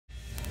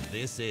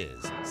This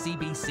is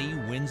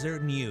CBC Windsor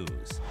News.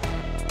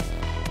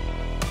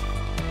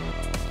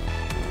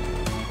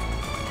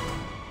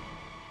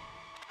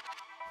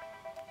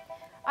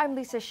 I'm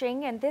Lisa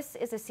Xing, and this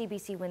is a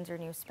CBC Windsor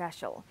News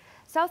special.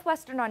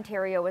 Southwestern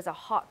Ontario is a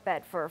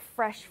hotbed for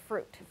fresh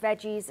fruit,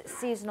 veggies,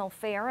 seasonal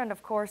fare, and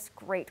of course,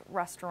 great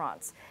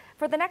restaurants.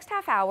 For the next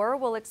half hour,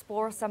 we'll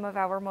explore some of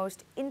our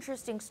most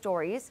interesting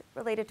stories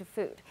related to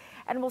food.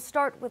 And we'll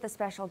start with a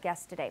special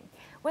guest today.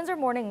 Windsor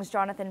Morning's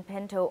Jonathan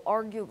Pinto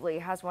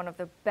arguably has one of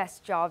the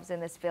best jobs in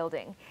this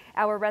building.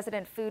 Our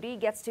resident foodie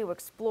gets to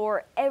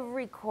explore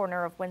every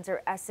corner of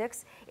Windsor,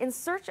 Essex in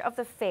search of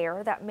the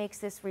fare that makes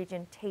this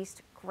region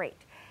taste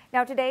great.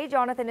 Now today,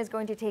 Jonathan is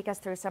going to take us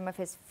through some of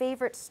his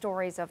favorite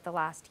stories of the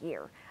last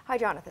year. Hi,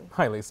 Jonathan.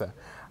 Hi, Lisa.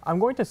 I'm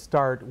going to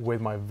start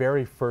with my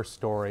very first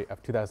story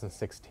of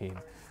 2016.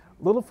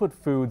 Littlefoot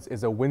Foods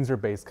is a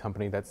Windsor-based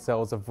company that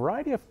sells a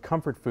variety of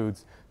comfort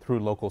foods through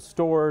local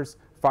stores,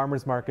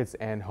 farmers markets,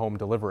 and home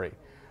delivery.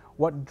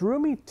 What drew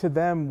me to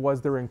them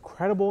was their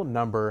incredible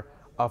number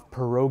of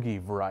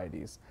pierogi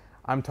varieties.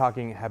 I'm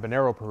talking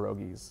habanero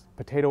pierogies,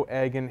 potato,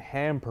 egg, and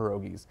ham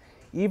pierogies,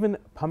 even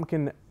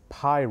pumpkin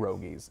pie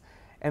pierogies.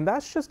 And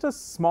that's just a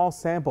small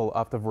sample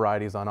of the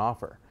varieties on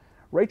offer.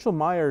 Rachel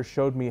Myers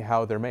showed me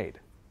how they're made.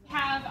 We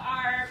have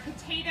our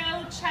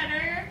potato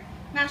cheddar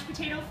mashed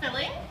potato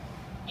filling,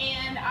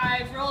 and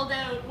I've rolled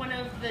out one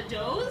of the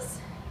doughs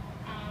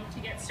to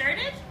get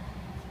started.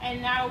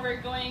 And now we're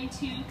going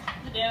to cut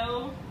the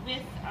dough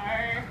with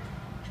our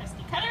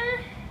trusty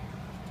cutter.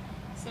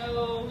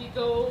 So we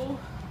go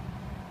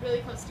really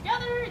close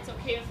together. It's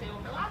okay if they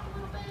overlap a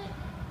little bit.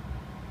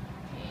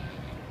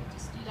 And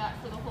just do that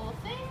for the whole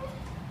thing.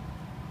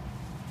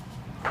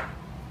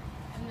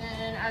 And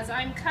then as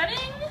I'm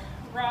cutting,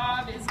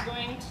 Rob is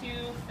going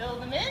to fill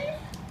them in.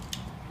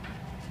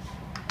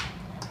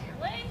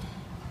 Your way.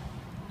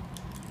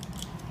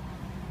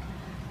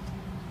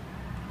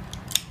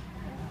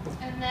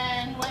 And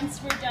then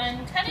once we're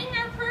done cutting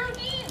our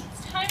pierogi,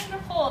 it's time to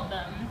fold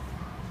them.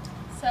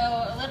 So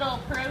a little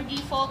pierogi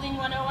folding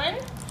 101.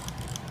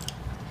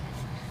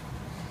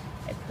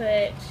 I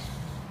put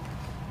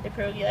the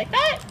pierogi like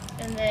that,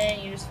 and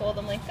then you just fold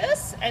them like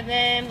this, and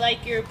then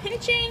like you're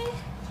pinching.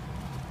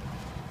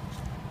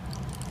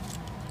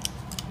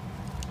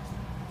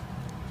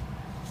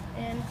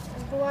 And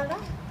voila,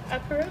 a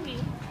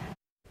pierogi.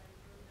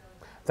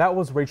 That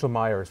was Rachel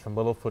Myers from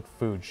Littlefoot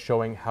Foods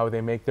showing how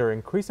they make their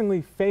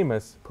increasingly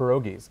famous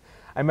pierogies.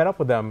 I met up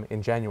with them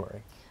in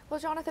January. Well,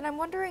 Jonathan, I'm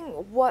wondering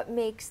what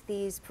makes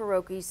these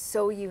pierogies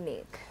so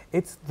unique?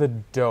 It's the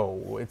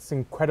dough. It's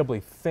incredibly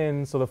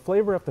thin, so the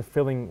flavor of the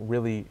filling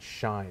really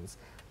shines.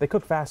 They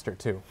cook faster,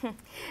 too.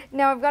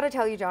 Now, I've got to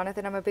tell you,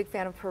 Jonathan, I'm a big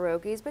fan of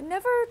pierogies, but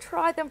never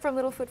tried them from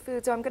Littlefoot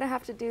Foods, so I'm going to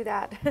have to do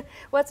that.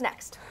 What's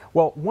next?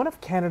 Well, one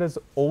of Canada's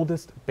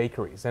oldest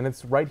bakeries, and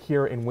it's right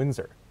here in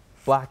Windsor,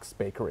 Black's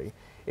Bakery.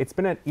 It's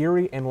been at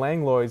Erie and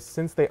Langlois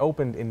since they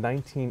opened in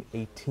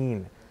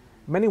 1918.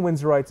 Many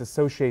Windsorites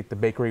associate the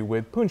bakery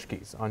with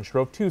punchkis on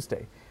Shrove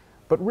Tuesday,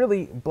 but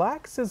really,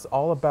 Black's is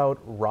all about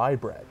rye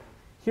bread.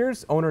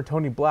 Here's owner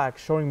Tony Black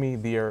showing me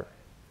their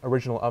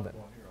original oven.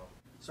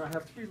 So I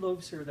have 3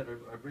 loaves here that are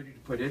ready to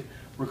put in.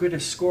 We're going to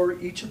score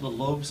each of the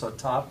loaves on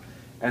top,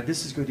 and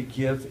this is going to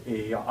give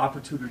an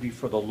opportunity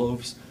for the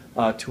loaves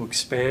to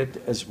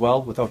expand as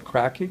well without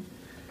cracking.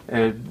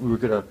 And we're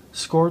going to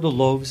score the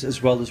loaves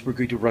as well as we're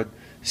going to run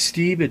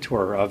steam into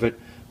our oven,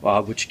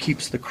 which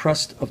keeps the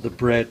crust of the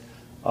bread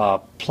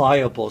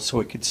pliable so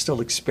it can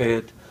still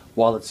expand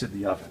while it's in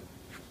the oven.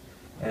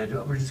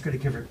 And we're just going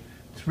to give her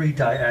 3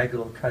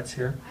 diagonal cuts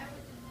here.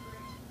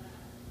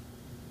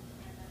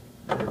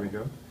 There we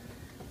go.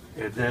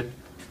 And then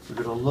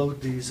we're going to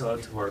load these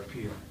onto our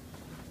peel.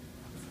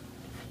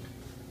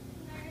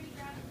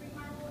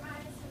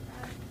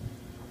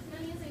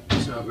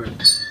 So we're going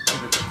to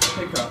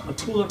take a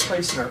cooler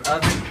place in our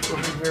oven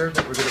over here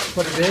that we're going to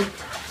put it in.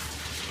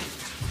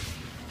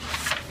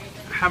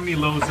 How many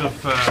loaves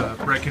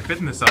of bread can fit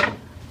in this oven?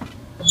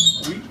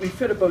 We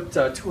fit about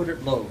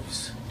 200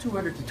 loaves,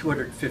 200 to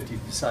 250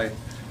 beside,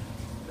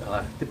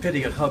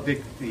 depending on how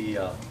big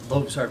the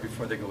loaves are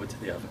before they go into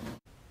the oven.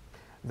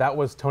 That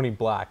was Tony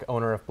Black,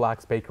 owner of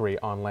Black's Bakery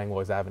on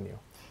Langlois Avenue.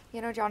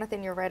 You know,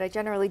 Jonathan, you're right. I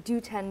generally do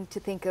tend to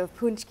think of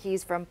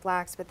punchkis from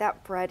Black's, but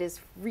that bread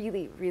is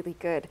really, really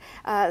good.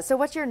 So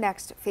what's your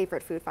next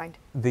favorite food find?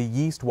 The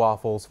yeast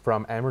waffles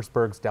from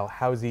Amherstburg's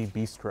Dalhousie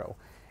Bistro.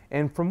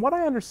 And from what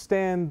I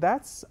understand,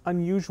 that's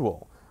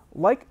unusual.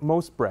 Like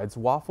most breads,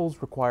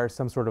 waffles require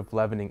some sort of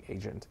leavening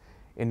agent.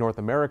 In North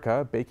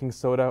America, baking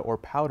soda or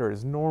powder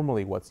is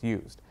normally what's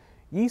used.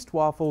 Yeast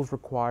waffles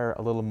require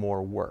a little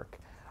more work.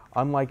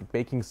 Unlike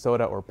baking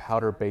soda or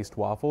powder-based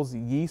waffles,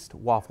 yeast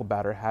waffle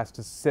batter has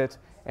to sit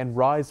and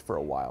rise for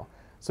a while.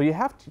 So you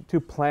have to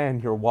plan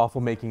your waffle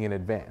making in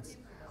advance.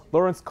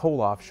 Lawrence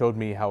Koloff showed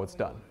me how it's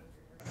done.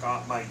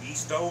 Got my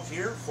yeast stove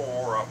here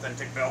for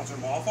authentic Belgian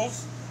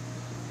waffles,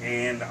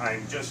 and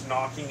I'm just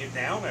knocking it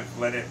down. I've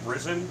let it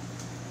risen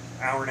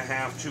hour and a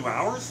half, 2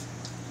 hours.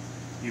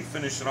 You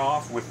finish it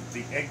off with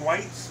the egg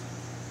whites,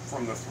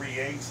 from the 3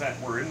 eggs that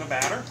were in the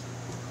batter.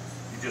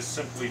 You just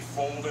simply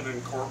fold and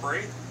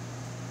incorporate.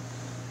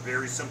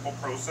 Very simple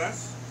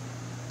process.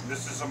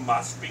 This is a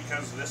must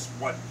because this is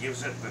what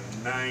gives it the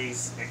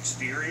nice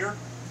exterior,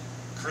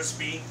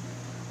 crispy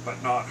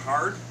but not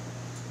hard,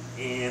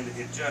 and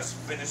it just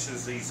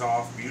finishes these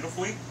off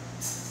beautifully.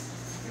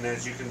 And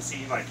as you can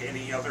see, like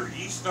any other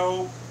yeast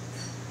stove,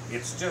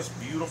 it's just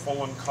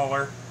beautiful in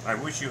color. I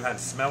wish you had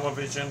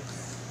smell-o-vision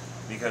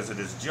because it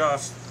is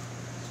just,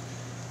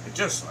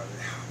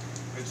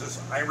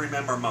 I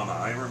remember Mama,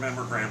 I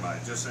remember Grandma.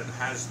 It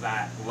has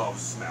that love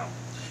smell.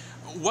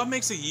 What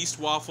makes a yeast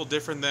waffle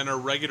different than a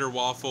regular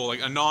waffle,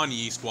 like a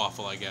non-yeast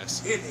waffle, I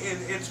guess?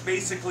 It's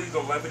basically the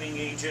leavening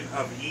agent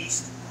of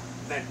yeast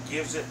that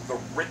gives it the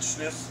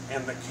richness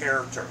and the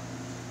character.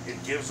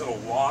 It gives it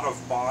a lot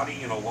of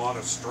body and a lot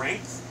of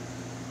strength.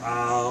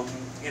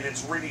 And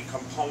it's really a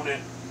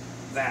component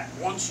that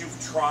once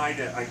you've tried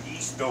a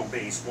yeast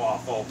dough-based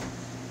waffle,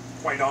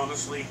 quite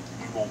honestly,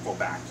 you won't go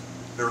back.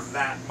 They're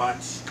that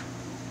much,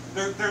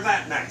 they're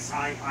that nice,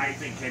 I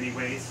think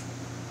anyways.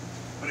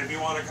 But if you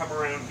want to come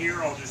around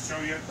here, I'll just show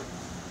you.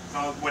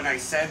 When I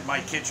said my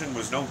kitchen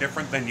was no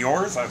different than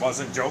yours, I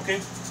wasn't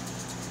joking.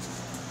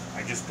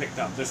 I just picked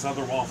up this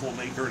other waffle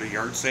maker at a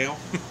yard sale.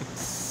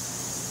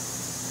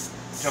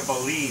 To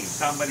believe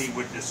somebody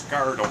would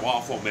discard a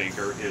waffle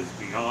maker is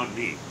beyond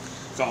me.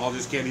 So I'll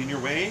just get in your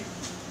way.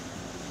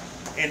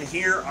 And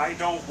here I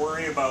don't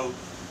worry about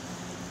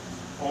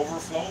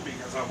overflow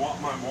because I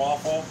want my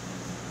waffle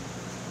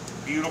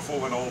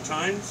beautiful at all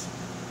times.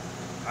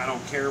 I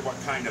don't care what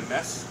kind of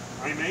mess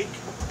I make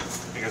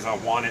because I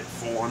want it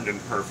formed and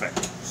perfect.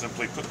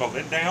 Simply put the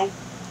lid down,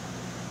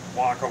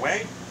 walk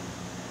away,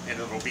 and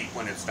it'll beep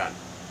when it's done.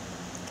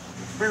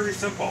 Very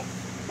simple.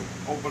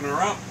 Open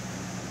her up.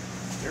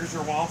 There's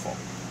your waffle.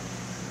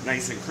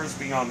 Nice and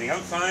crispy on the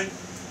outside.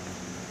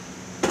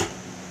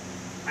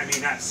 I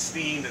mean, that's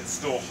steamed, it's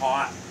still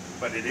hot,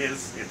 but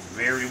it's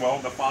very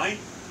well defined.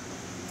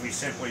 We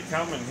simply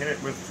come and hit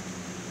it with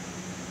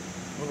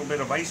a little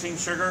bit of icing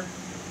sugar.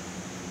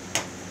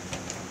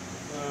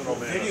 For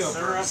video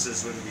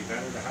purposes, would it be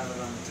better to have it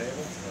on the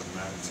table? Doesn't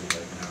matter too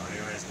late now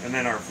anyways. And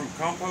then our fruit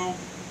compo,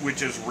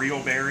 which is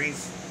real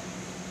berries.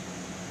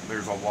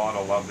 There's a lot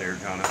of love there,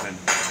 Jonathan.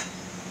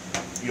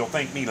 You'll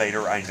thank me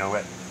later, I know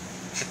it.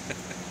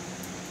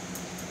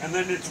 And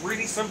then it's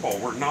really simple.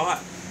 We're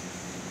not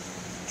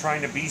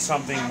trying to be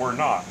something we're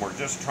not. We're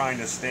just trying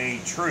to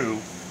stay true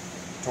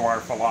to our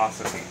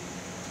philosophy.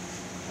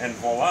 And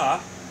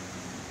voila,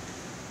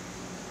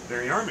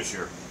 there you are,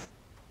 monsieur.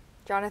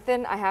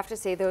 Jonathan, I have to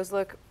say those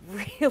look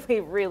really,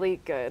 really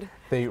good.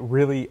 They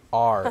really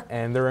are,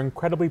 and they're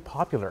incredibly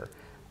popular.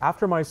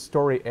 After my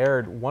story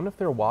aired, one of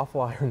their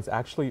waffle irons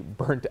actually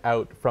burnt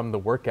out from the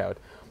workout.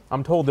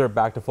 I'm told they're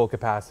back to full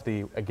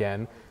capacity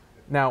again.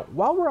 Now,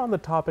 while we're on the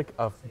topic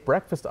of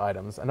breakfast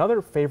items,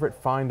 another favorite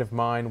find of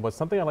mine was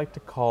something I like to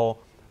call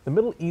the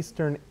Middle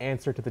Eastern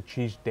answer to the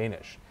cheese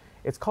Danish.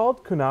 It's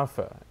called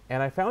kunafa,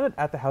 and I found it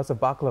at the House of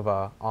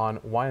Baklava on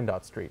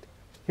Wyandotte Street.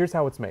 Here's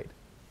how it's made.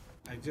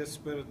 I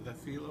just put the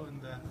phyllo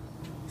in the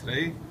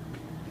tray.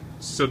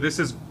 So this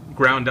is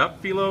ground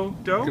up phyllo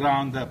dough?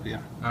 Ground up,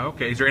 yeah.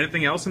 Okay, is there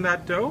anything else in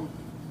that dough?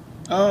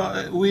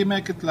 We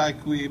make it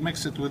like we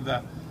mix it with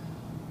the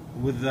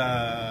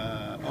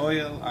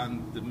oil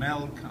and the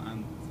milk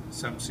and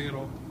some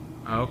syrup.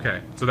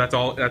 Okay, so that's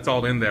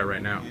all in there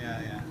right now?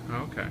 Yeah,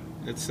 yeah. Okay.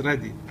 It's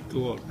ready to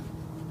work.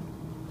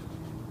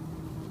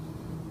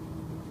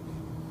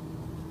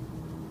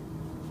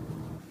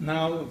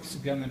 Now it's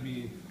gonna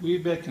be, we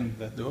baking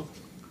the dough.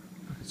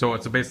 So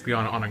it's basically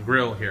on a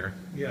grill here.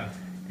 Yeah.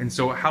 And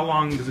so how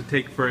long does it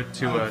take for it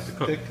to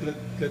cook? Take a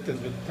little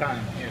bit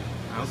time here.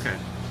 Okay.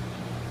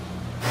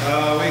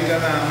 We're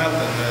gonna melt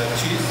the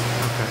cheese.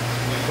 Okay.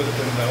 We put it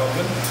in the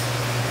oven.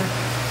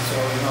 So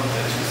we melt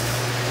the cheese.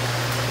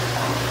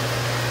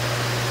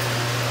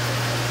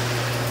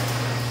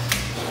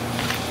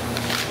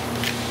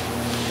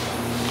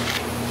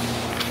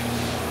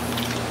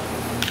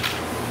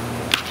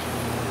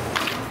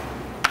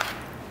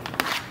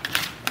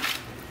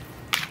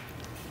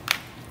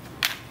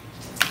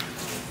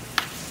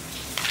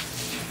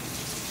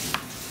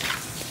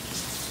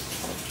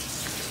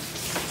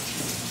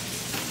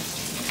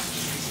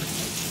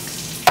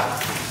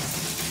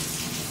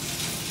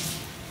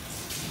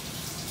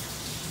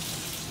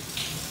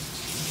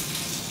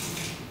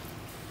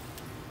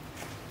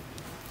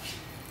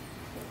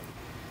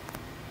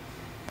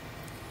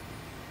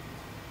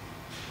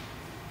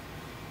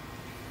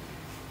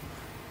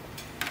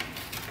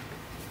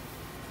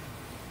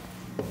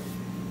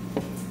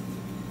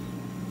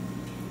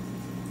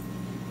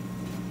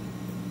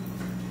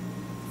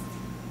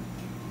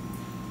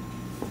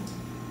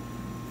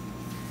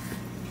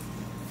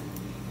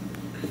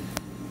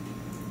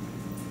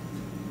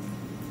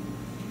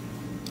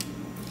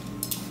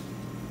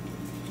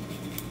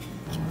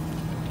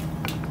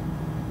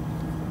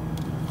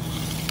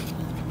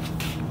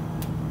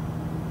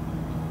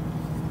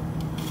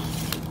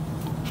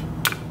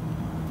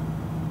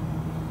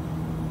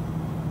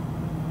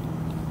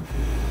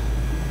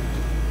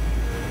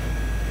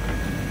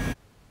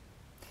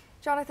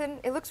 Jonathan,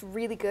 it looks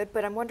really good,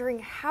 but I'm wondering,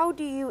 how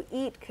do you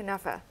eat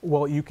kunafa?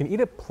 Well, you can eat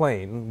it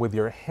plain with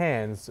your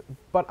hands,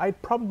 but I'd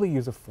probably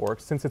use a fork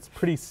since it's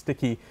pretty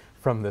sticky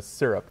from the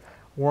syrup.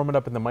 Warm it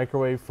up in the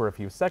microwave for a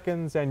few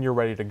seconds and you're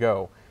ready to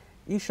go.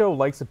 Isho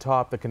likes to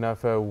top the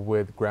kunafa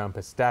with ground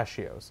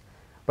pistachios.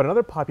 But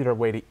another popular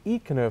way to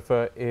eat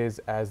kunafa is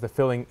as the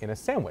filling in a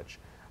sandwich.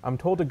 I'm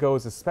told it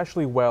goes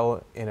especially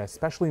well in a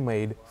specially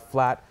made,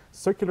 flat,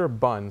 circular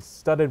bun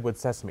studded with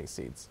sesame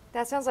seeds.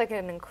 That sounds like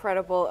an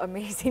incredible,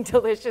 amazing,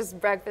 delicious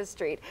breakfast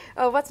treat.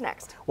 What's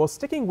next? Well,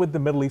 sticking with the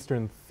Middle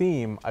Eastern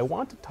theme, I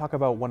want to talk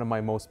about one of my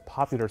most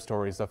popular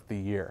stories of the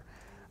year,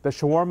 the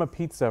shawarma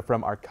pizza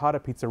from Arcata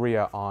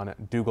Pizzeria on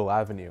Dougal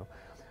Avenue.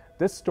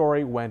 This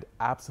story went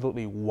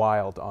absolutely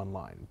wild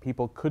online.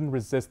 People couldn't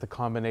resist the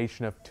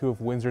combination of two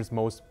of Windsor's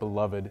most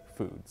beloved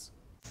foods.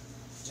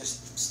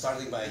 Just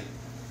starting by,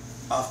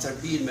 after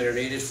being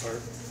marinated for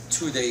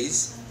 2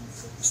 days,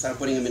 start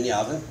putting them in the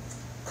oven,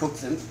 cook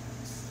them,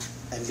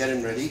 and get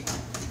them ready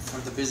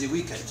for the busy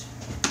weekend.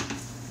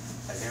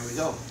 And here we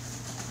go.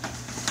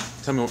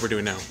 Tell me what we're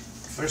doing now.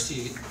 First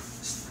you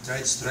try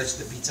to stretch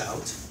the pizza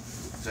out.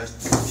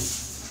 Just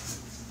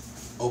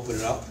open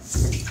it up.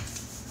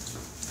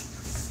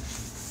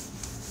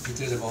 Get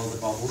rid of all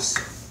the bubbles.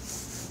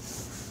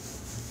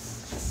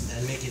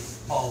 And make it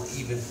all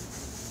even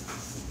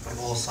from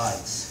all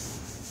sides.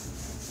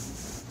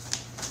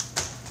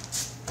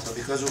 So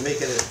because we're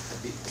making a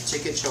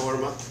chicken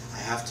shawarma, I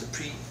have to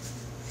pre-cook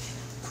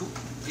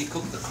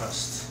the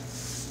crust.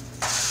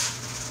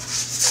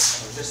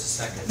 For just a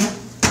second.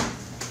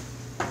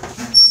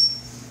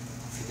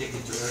 If you take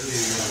it too early,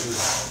 you're going to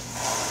lose it.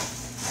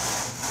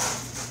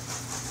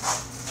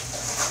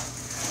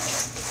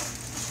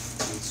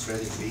 It's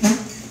ready to be.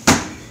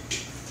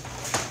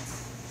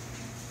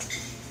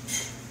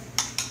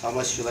 How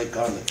much do you like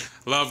garlic?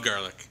 Love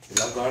garlic. You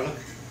love garlic?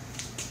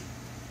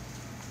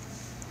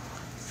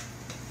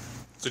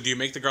 So do you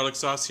make the garlic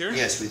sauce here?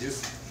 Yes, we do.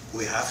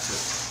 We have to.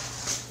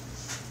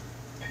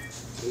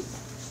 Okay.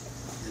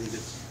 A little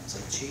bit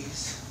some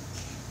cheese.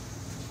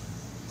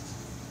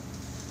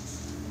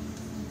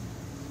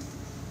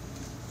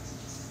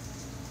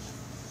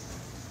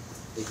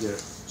 Take your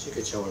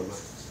chicken shawarma.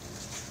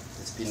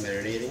 It's been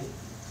marinating.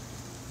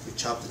 We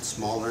chopped it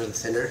smaller and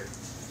thinner.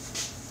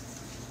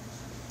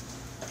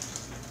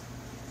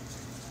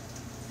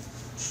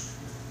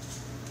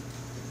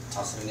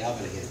 Toss it in the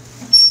oven again.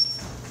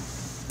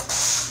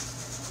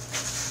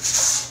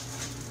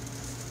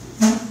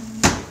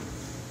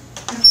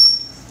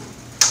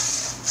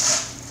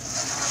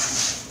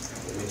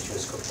 Make sure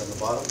it's cooked on the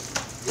bottom.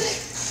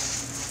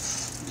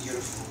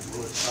 Beautiful,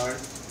 roll it hard.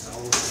 It's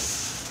all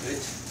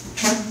good.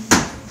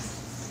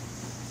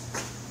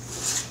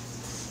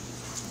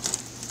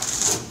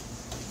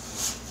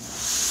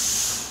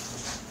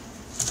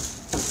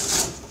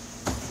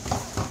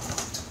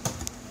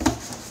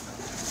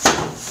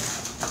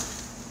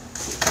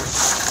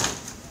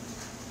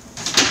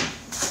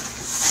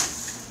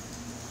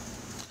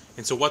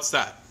 And so what's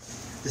that?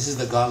 This is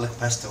the garlic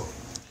pesto.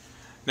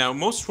 Now,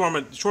 most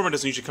shawarma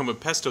doesn't usually come with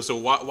pesto, so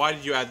why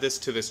did you add this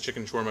to this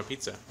chicken shawarma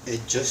pizza?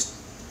 It just,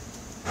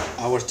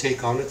 our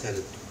take on it,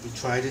 and we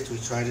tried it,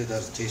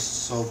 that it tastes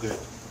so good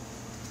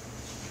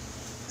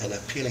and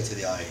appealing to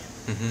the eye.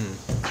 Mm-hmm.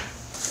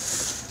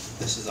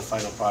 This is the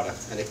final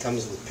product, and it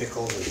comes with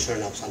pickles and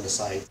turnips on the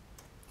side.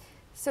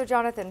 So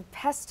Jonathan,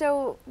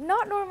 pesto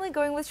not normally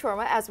going with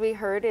shawarma, as we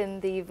heard in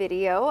the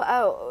video.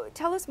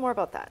 Tell us more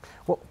about that.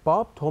 Well,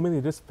 Bob told me they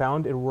just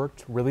found it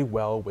worked really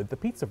well with the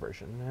pizza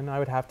version, and I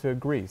would have to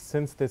agree.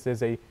 Since this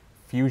is a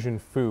fusion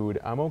food,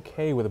 I'm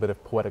okay with a bit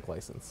of poetic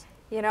license.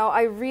 You know,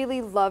 I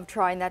really love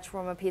trying that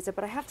shawarma pizza,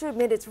 but I have to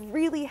admit it's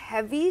really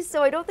heavy,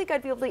 so I don't think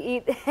I'd be able to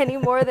eat any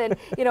more than,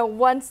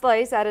 one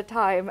slice at a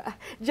time.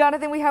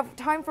 Jonathan, we have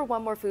time for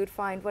one more food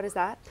find. What is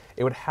that?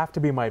 It would have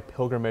to be my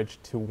pilgrimage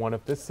to one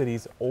of this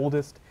city's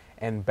oldest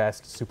and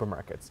best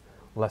supermarkets,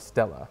 La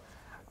Stella.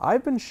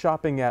 I've been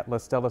shopping at La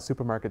Stella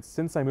supermarket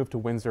since I moved to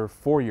Windsor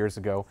 4 years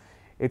ago.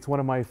 It's one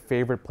of my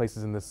favorite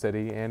places in the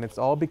city, and it's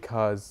all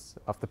because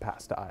of the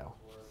pasta aisle.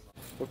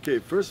 Okay,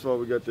 first of all,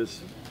 we got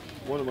this.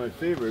 One of my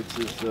favorites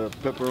is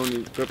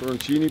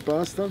pepperoncini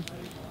pasta,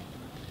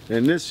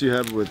 and this you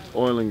have with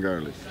oil and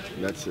garlic.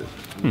 That's it.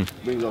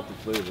 Brings out the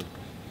flavor.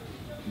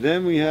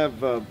 Then we have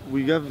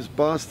this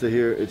pasta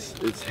here.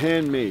 It's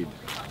handmade.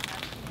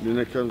 Then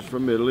it comes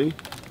from Italy,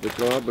 the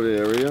Calabria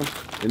area,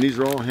 and these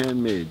are all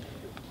handmade.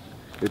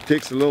 It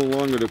takes a little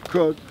longer to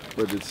cook,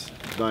 but it's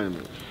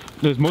dynamite.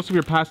 Does most of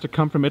your pasta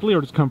come from Italy,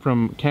 or does it come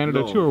from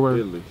Canada too, or where?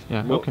 Italy.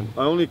 Yeah, well, okay.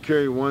 I only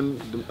carry one,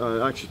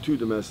 actually two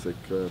domestic,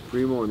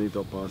 Primo and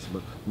Ito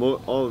pasta, but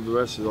all of the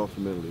rest is all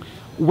from Italy.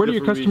 Where do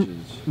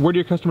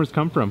your customers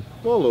come from?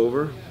 All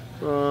over.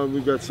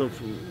 We got some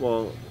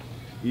from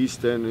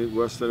East End,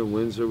 West End, and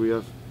Windsor. We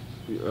have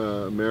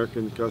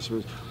American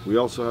customers. We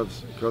also have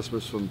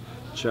customers from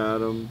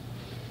Chatham,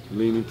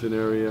 Leamington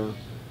area,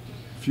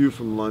 few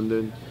from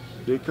London.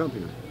 Big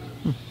company.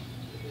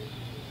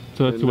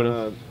 So that's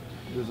what.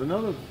 There's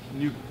another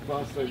new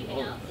pasta.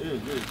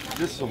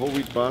 This is a whole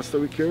wheat pasta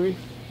we carry.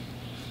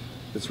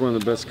 It's one of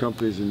the best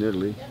companies in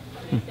Italy,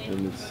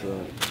 and it's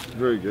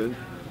very good.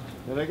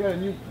 And I got a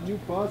new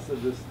pasta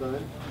this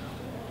time,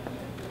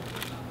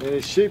 and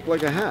it's shaped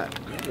like a hat,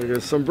 like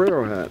a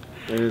sombrero hat,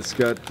 and it's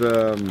got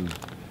a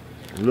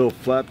little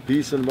flat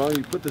piece in the bottom.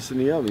 You put this in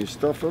the oven. You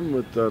stuff them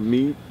with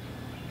meat,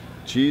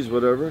 cheese,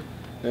 whatever,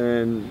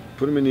 and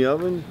put them in the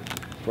oven.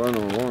 I don't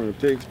know how long it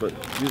takes, but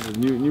this is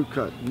new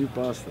cut, new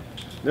pasta.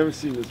 Never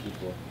seen this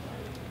before.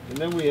 And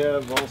then we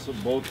have also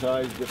bow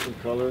ties,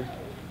 different color,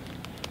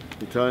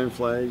 Italian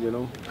flag, you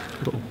know.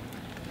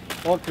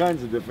 All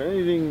kinds of different,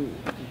 anything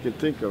you can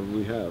think of,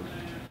 we have.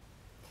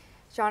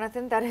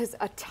 Jonathan, that is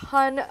a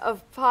ton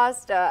of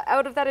pasta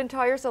out of that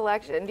entire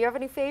selection. Do you have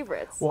any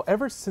favorites? Well,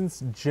 ever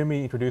since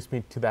Jimmy introduced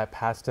me to that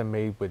pasta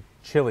made with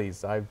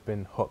chilies, I've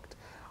been hooked.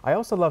 I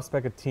also love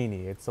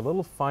spaghettini. It's a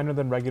little finer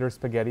than regular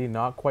spaghetti,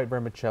 not quite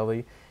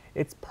vermicelli.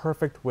 It's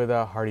perfect with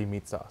a hearty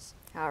meat sauce.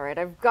 All right,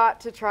 I've got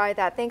to try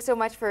that. Thanks so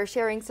much for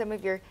sharing some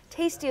of your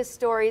tastiest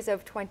stories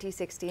of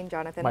 2016,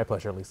 Jonathan. My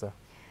pleasure, Lisa.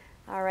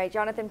 All right,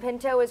 Jonathan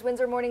Pinto is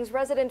Windsor Morning's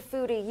resident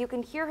foodie. You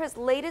can hear his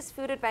latest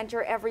food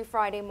adventure every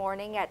Friday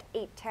morning at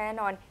 8:10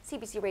 on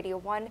CBC Radio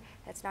 1.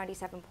 That's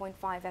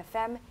 97.5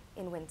 FM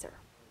in Windsor.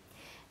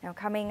 Now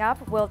coming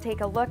up, we'll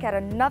take a look at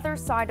another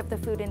side of the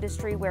food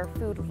industry where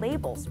food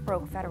labels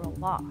broke federal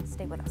law.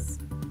 Stay with us.